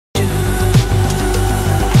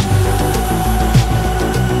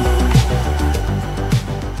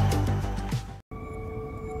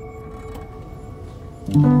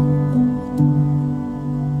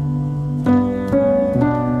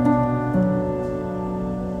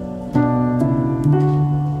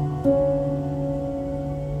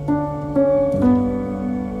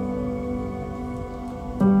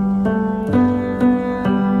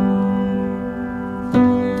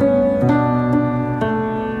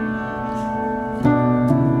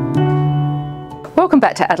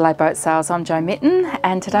back to Adelaide Boat Sales. I'm Jo Mitten,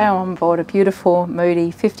 and today I'm on board a beautiful Moody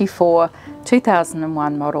 54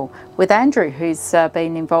 2001 model with Andrew, who's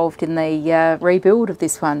been involved in the rebuild of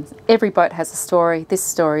this one. Every boat has a story. This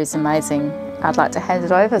story is amazing. I'd like to hand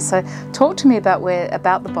it over. So talk to me about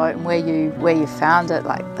the boat and where you found it,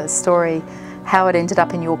 like the story, how it ended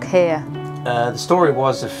up in your care. The story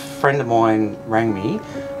was a friend of mine rang me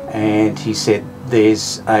and he said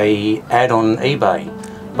there's a ad on eBay,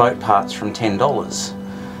 boat parts from $10.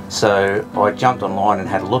 So I jumped online and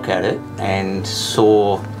had a look at it and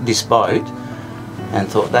saw this boat and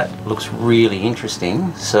thought that looks really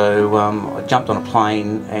interesting. So I jumped on a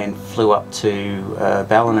plane and flew up to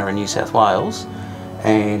Ballast in New South Wales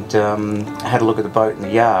and had a look at the boat in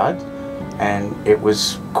the yard, and it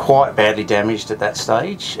was quite badly damaged at that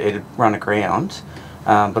stage. It had run aground,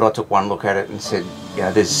 but I took one look at it and said, you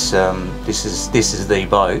know, this is the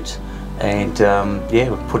boat. And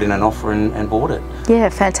yeah, we put in an offer and bought it. Yeah,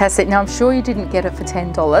 fantastic. Now I'm sure you didn't get it for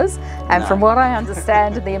 $10, and no. From what I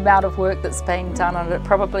understand and the amount of work that's been done on it, it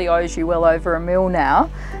probably owes you well over $1 million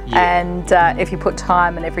now. Yeah. And if you put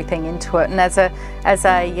time and everything into it, and as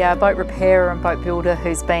a boat repairer and boat builder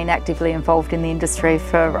who's been actively involved in the industry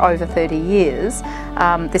for over 30 years,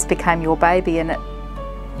 this became your baby, and it.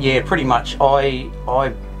 Yeah, pretty much. I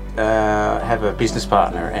have a business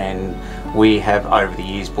partner, and we have over the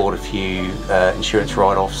years bought a few insurance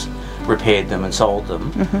write-offs, repaired them and sold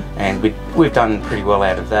them, and we've done pretty well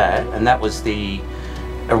out of that. And that was the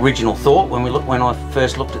original thought when I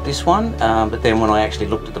first looked at this one. But then when I actually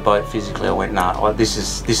looked at the boat physically, I went, nah, this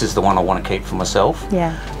is the one I want to keep for myself.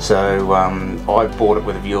 Yeah. So I bought it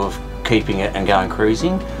with a view of keeping it and going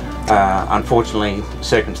cruising. Unfortunately,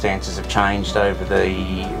 circumstances have changed over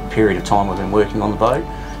the period of time we've been working on the boat,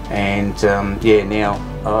 and yeah, now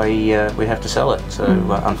we have to sell it. So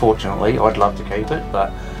unfortunately, I'd love to keep it,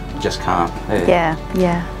 but just can't. Yeah,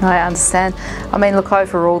 no, I understand. I mean, look,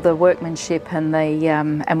 overall the workmanship and the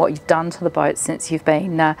and what you've done to the boat since you've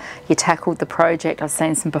been you tackled the project. I've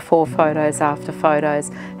seen some before photos, after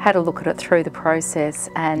photos, had a look at it through the process,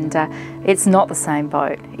 and it's not the same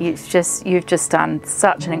boat. You've just done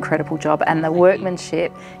such an incredible job, and the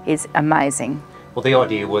workmanship is amazing. Well, the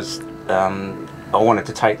idea was I wanted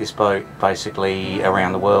to take this boat basically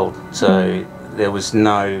around the world, so there was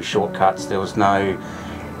no shortcuts, there was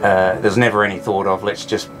never any thought of let's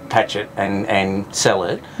just patch it and sell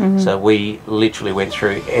it. So we literally went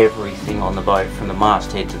through everything on the boat from the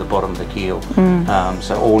masthead to the bottom of the keel.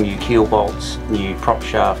 So all new keel bolts, new prop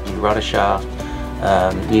shaft, new rudder shaft,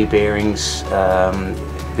 new bearings.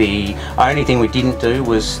 The only thing we didn't do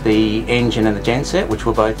was the engine and the genset, which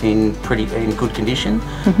were both in good condition.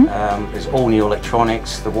 There's all new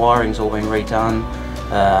electronics, the wiring's all been redone,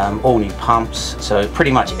 all new pumps. So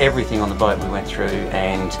pretty much everything on the boat we went through,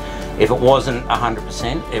 and if it wasn't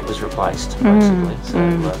 100%, it was replaced basically. So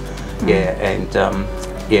yeah, and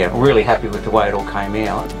yeah, really happy with the way it all came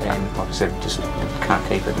out, and like I said, just can't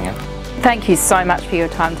keep it now. Thank you so much for your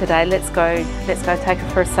time today. Let's go take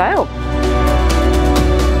it for a sail.